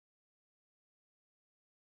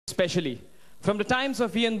especially. From the times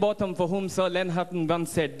of Ian Botham, for whom Sir Len Hutton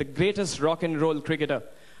once said, the greatest rock and roll cricketer,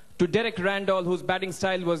 to Derek Randall, whose batting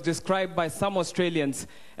style was described by some Australians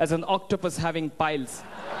as an octopus having piles.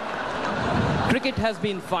 Cricket has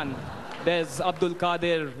been fun. There's Abdul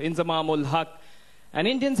Qadir, Inzamam ul Haq, and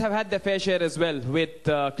Indians have had their fair share as well with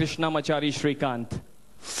Krishnamachari Shrikant.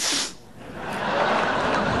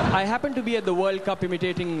 I happened to be at the World Cup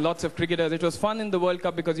imitating lots of cricketers. It was fun in the World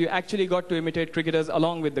Cup because you actually got to imitate cricketers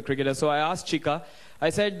along with the cricketers. So I asked Chika, I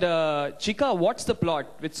said, Chika, what's the plot?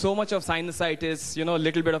 With so much of sinusitis, you know, a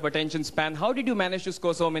little bit of attention span, how did you manage to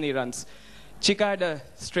score so many runs? Chika had a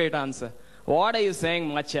straight answer. What are you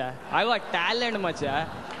saying, macha? I got talent, macha.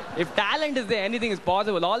 If talent is there, anything is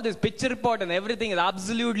possible. All this pitch report and everything is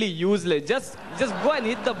absolutely useless. Just go and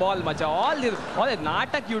hit the ball, macha. All this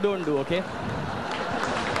natak you don't do, okay?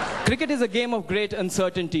 Cricket is a game of great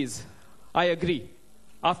uncertainties. I agree,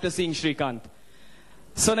 after seeing Shrikant.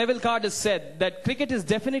 So Neville Card has said that cricket is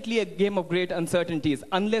definitely a game of great uncertainties,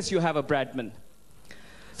 unless you have a Bradman.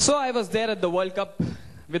 So I was there at the World Cup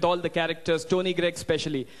with all the characters, Tony Greig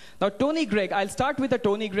especially. Now Tony Greig, I'll start with a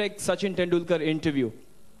Tony Greig Sachin Tendulker interview.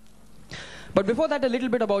 But before that, a little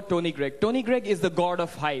bit about Tony Greig. Tony Greig is the god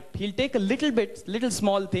of hype. He'll take a little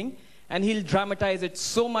small thing, and he'll dramatize it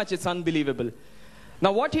so much it's unbelievable.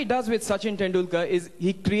 Now what he does with Sachin Tendulker is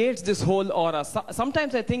he creates this whole aura.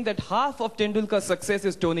 Sometimes I think that half of Tendulker's success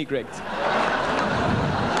is Tony Greig's.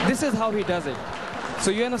 This is how he does it. So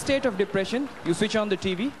you're in a state of depression, you switch on the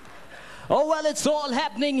TV. Oh, well, it's all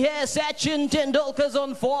happening here. Sachin Tendulker's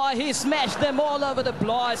on fire. He smashed them all over the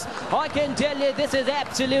place. I can tell you, this is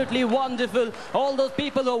absolutely wonderful. All those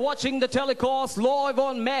people who are watching the telecast live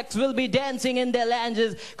on Max will be dancing in their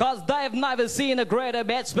lounges because they've never seen a greater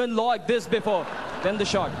batsman like this before. Then the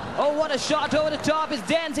shot. Oh, what a shot over the top. He's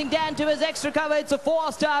dancing down to his extra cover. It's a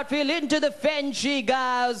forced outfield. Into the fence she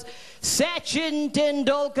goes. Sachin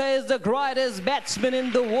Tendulker is the greatest batsman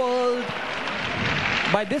in the world.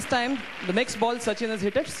 By this time, the next ball, Sachin has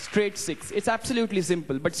hit a straight 6. It's absolutely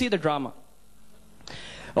simple, but see the drama.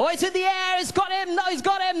 Oh, it's in the air, he's got him, no, he's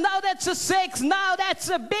got him, now that's a 6, now that's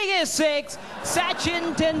the biggest 6.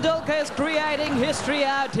 Sachin Tendulker is creating history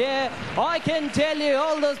out here. I can tell you,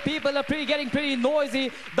 all those people are getting pretty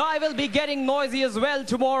noisy. They will be getting noisy as well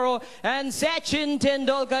tomorrow. And Sachin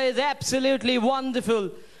Tendulker is absolutely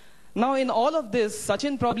wonderful. Now, in all of this,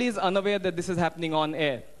 Sachin probably is unaware that this is happening on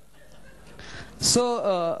air.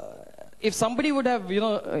 So, if somebody would have,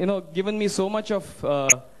 given me so much of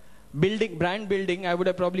brand building, I would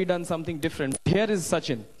have probably done something different. Here is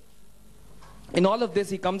Sachin. In all of this,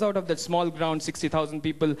 he comes out of that small ground, 60,000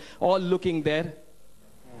 people, all looking there.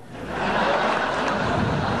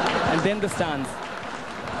 And then the stands.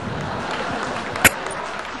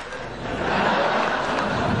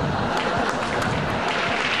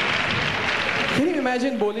 Can you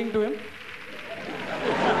imagine bowling to him?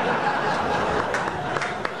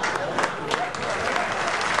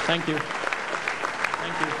 Thank you.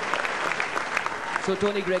 Thank you. So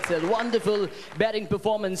Tony Greig said, wonderful batting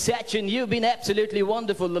performance. Sachin, you've been absolutely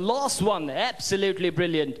wonderful. The last one, absolutely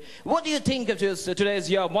brilliant. What do you think of today's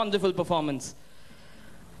wonderful performance?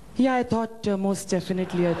 Yeah, I thought most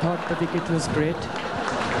definitely, I thought the wicket was great.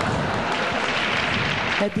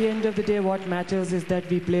 At the end of the day, what matters is that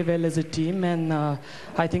we play well as a team, and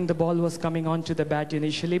I think the ball was coming onto the bat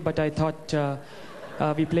initially, but I thought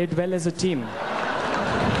we played well as a team.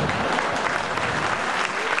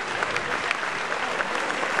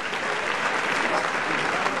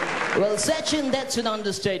 Well, Sachin, that's an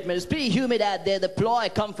understatement. It's pretty humid out there. The ply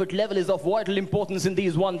comfort level is of vital importance in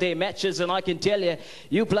these one-day matches, and I can tell you,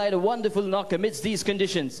 you played a wonderful knock amidst these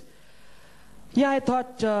conditions. Yeah, I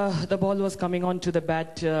thought the ball was coming onto the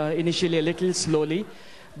bat initially a little slowly,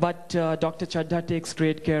 but Dr. Chadha takes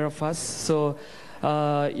great care of us. So,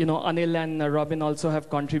 Anil and Robin also have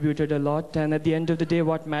contributed a lot, and at the end of the day,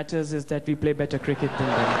 what matters is that we play better cricket than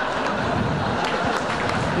them.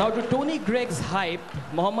 Now, to Tony Greig's hype,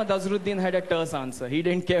 Mohammad Azharuddin had a terse answer. He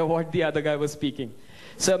didn't care what the other guy was speaking.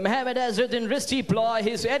 So Mohammad Azharuddin, wristy ploy,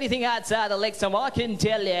 anything outside the leg stump, I can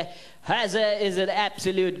tell you, Hazza is an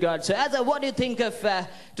absolute god. So Hazza, what do you think of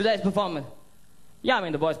today's performance? Yeah, I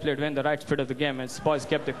mean, the boys played well in the right spirit of the game, and the boys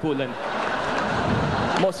kept it cool, and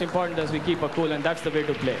most important is we keep it cool, and that's the way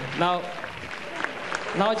to play. Now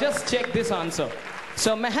just check this answer.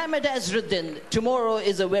 So Mohammad Azharuddin, tomorrow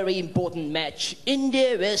is a very important match.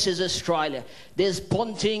 India versus Australia. There's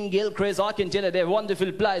Ponting, Gilchrist, I can tell you they're wonderful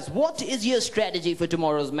players. What is your strategy for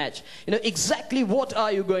tomorrow's match? Exactly what are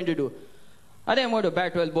you going to do? I think I'm going to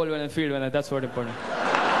bat well, bowl well, and field well, and that's what important.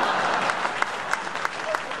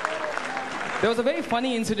 There was a very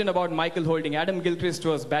funny incident about Michael Holding. Adam Gilchrist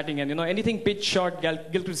was batting, and anything pitch short,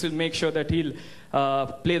 Gilchrist will make sure that he'll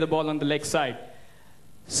play the ball on the leg side.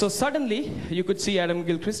 So suddenly, you could see Adam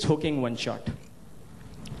Gilchrist hooking one shot.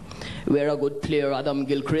 We're a good player, Adam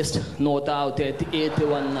Gilchrist. Not out at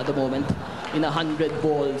 81 at the moment. In 100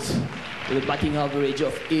 balls. With a batting average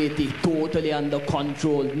of 80. Totally under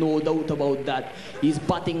control. No doubt about that. He's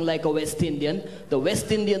batting like a West Indian. The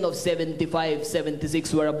West Indian of 75,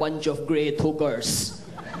 76 were a bunch of great hookers.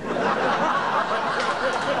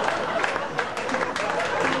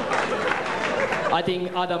 I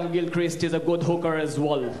think Adam Gilchrist is a good hooker as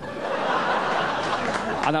well.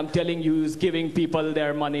 And I'm telling you, he's giving people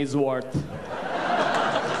their money's worth.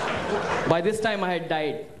 By this time I had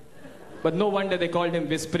died. But no wonder they called him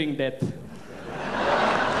Whispering Death.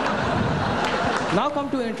 Now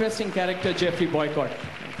come to an interesting character, Geoffrey Boycott.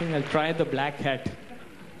 I think I'll try the black hat.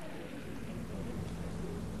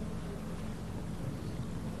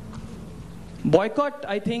 Boycott,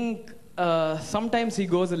 I think sometimes he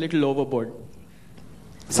goes a little overboard.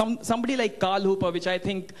 Somebody like Carl Hooper, which I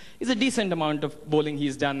think is a decent amount of bowling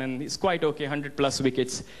he's done, and he's quite okay, 100 plus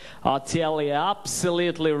wickets. I tell you,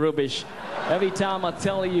 absolutely rubbish. Every time I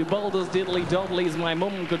tell you, boulders diddly doddlies, my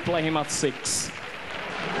mum could play him at 6.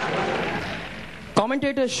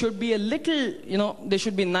 Commentators should be a little, they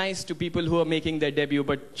should be nice to people who are making their debut,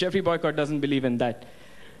 but Geoffrey Boycott doesn't believe in that.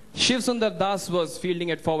 Shiv Sundar Das was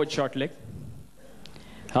fielding at forward short leg.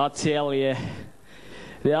 I tell you,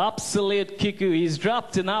 the absolute cuckoo. He's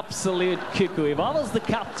dropped an absolute cuckoo. If I was the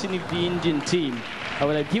captain of the Indian team, I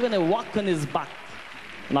would have given a whack on his back.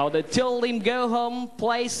 Now they told him, go home,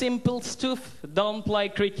 play simple stuff, don't play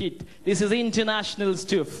cricket. This is international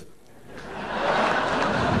stuff.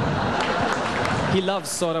 He loves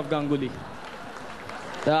Saurav Ganguly.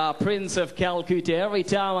 The Prince of Calcutta. Every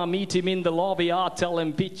time I meet him in the lobby, I tell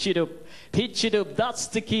him, pitch it up. Pitch it up, that's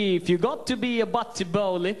the key. If you got to be a batty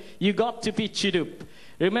bowler, you got to pitch it up.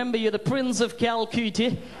 Remember, you're the Prince of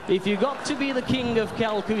Calcutta. If you got to be the King of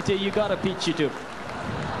Calcutta, you got to pitch it up.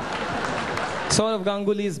 Saurav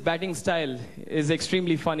Ganguly's batting style is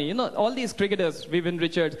extremely funny. All these cricketers, Vivian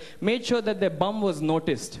Richards, made sure that their bum was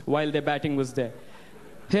noticed while their batting was there.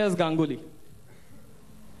 Here's Ganguly.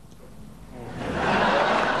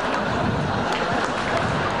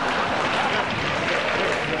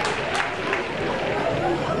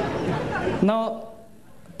 Now,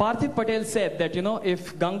 Parthiv Patel said that,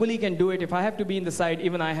 if Ganguly can do it, if I have to be in the side,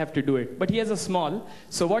 even I have to do it. But he has a small,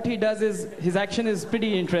 so what he does is, his action is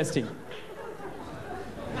pretty interesting.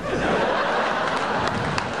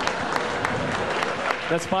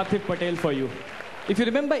 That's Parthiv Patel for you. If you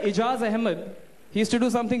remember Ijaz Ahmed, he used to do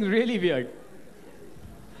something really weird.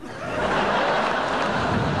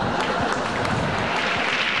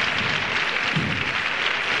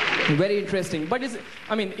 Very interesting. But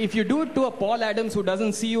if you do it to a Paul Adams who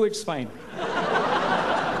doesn't see you, it's fine.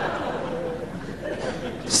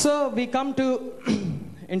 So we come to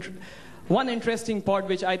one interesting part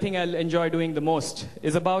which I think I'll enjoy doing the most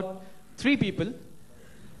is about 3 people.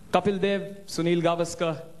 Kapil Dev, Sunil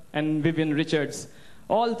Gavaskar, and Vivian Richards.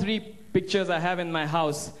 All 3 pictures I have in my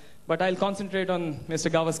house, but I'll concentrate on Mr.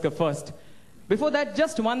 Gavaskar first. Before that,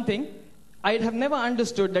 just one thing. I have never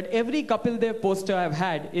understood that every Kapil Dev poster I've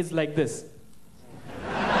had is like this.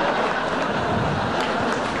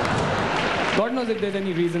 God knows if there's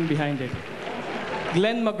any reason behind it.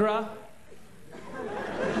 Glenn McGrath.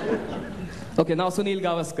 Okay, now Sunil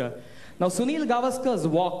Gavaskar. Now Sunil Gavaskar's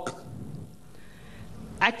walk,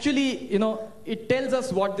 actually, it tells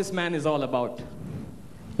us what this man is all about.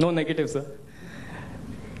 No negative, sir.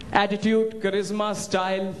 Attitude, charisma,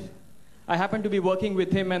 style. I happened to be working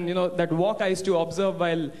with him, and that walk I used to observe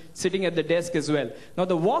while sitting at the desk as well. Now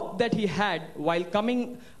the walk that he had while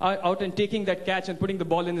coming out and taking that catch and putting the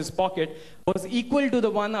ball in his pocket was equal to the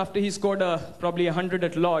one after he scored probably 100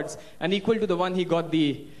 at Lord's, and equal to the one he got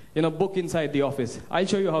the book inside the office. I'll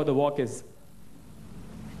show you how the walk is.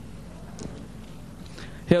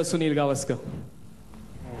 Here's Sunil Gavaskar.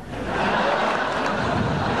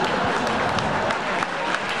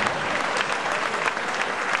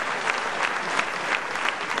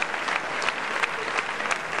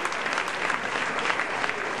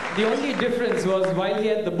 The only difference was while he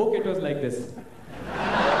had the book, it was like this.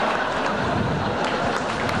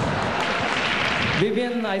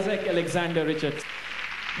 Vivian Isaac Alexander Richards.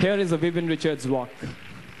 Here is a Vivian Richards walk.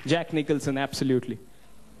 Jack Nicholson, absolutely.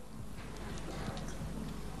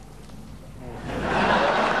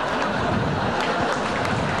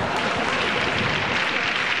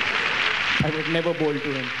 I would never bowl to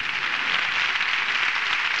him.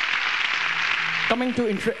 Coming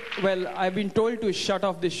to, well, I've been told to shut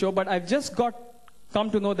off this show, but I've just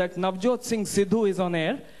come to know that Navjot Singh Sidhu is on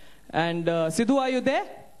air. And Sidhu, are you there?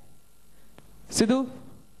 Sidhu?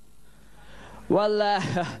 Well,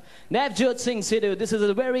 Navjot Singh Sidhu, this is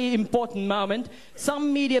a very important moment.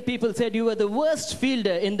 Some media people said you were the worst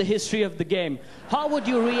fielder in the history of the game. How would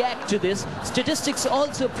you react to this? Statistics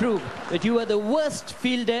also prove that you are the worst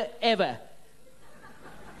fielder ever.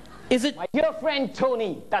 Is it? My dear friend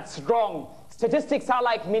Tony, that's wrong. Statistics are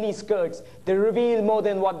like mini skirts. They reveal more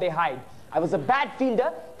than what they hide. I was a bad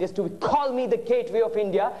fielder. They used to call me the gateway of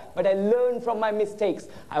India, but I learned from my mistakes.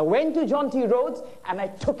 I went to jaunty roads and I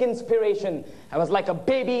took inspiration. I was like a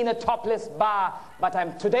baby in a topless bar, but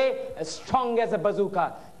I'm today as strong as a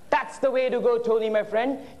bazooka. That's the way to go, Tony, my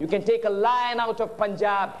friend. You can take a lion out of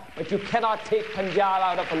Punjab, but you cannot take Punjab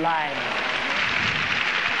out of a lion.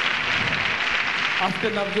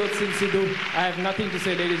 After Navjot Singh Sidhu, I have nothing to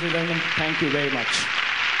say, ladies and gentlemen. Thank you very much.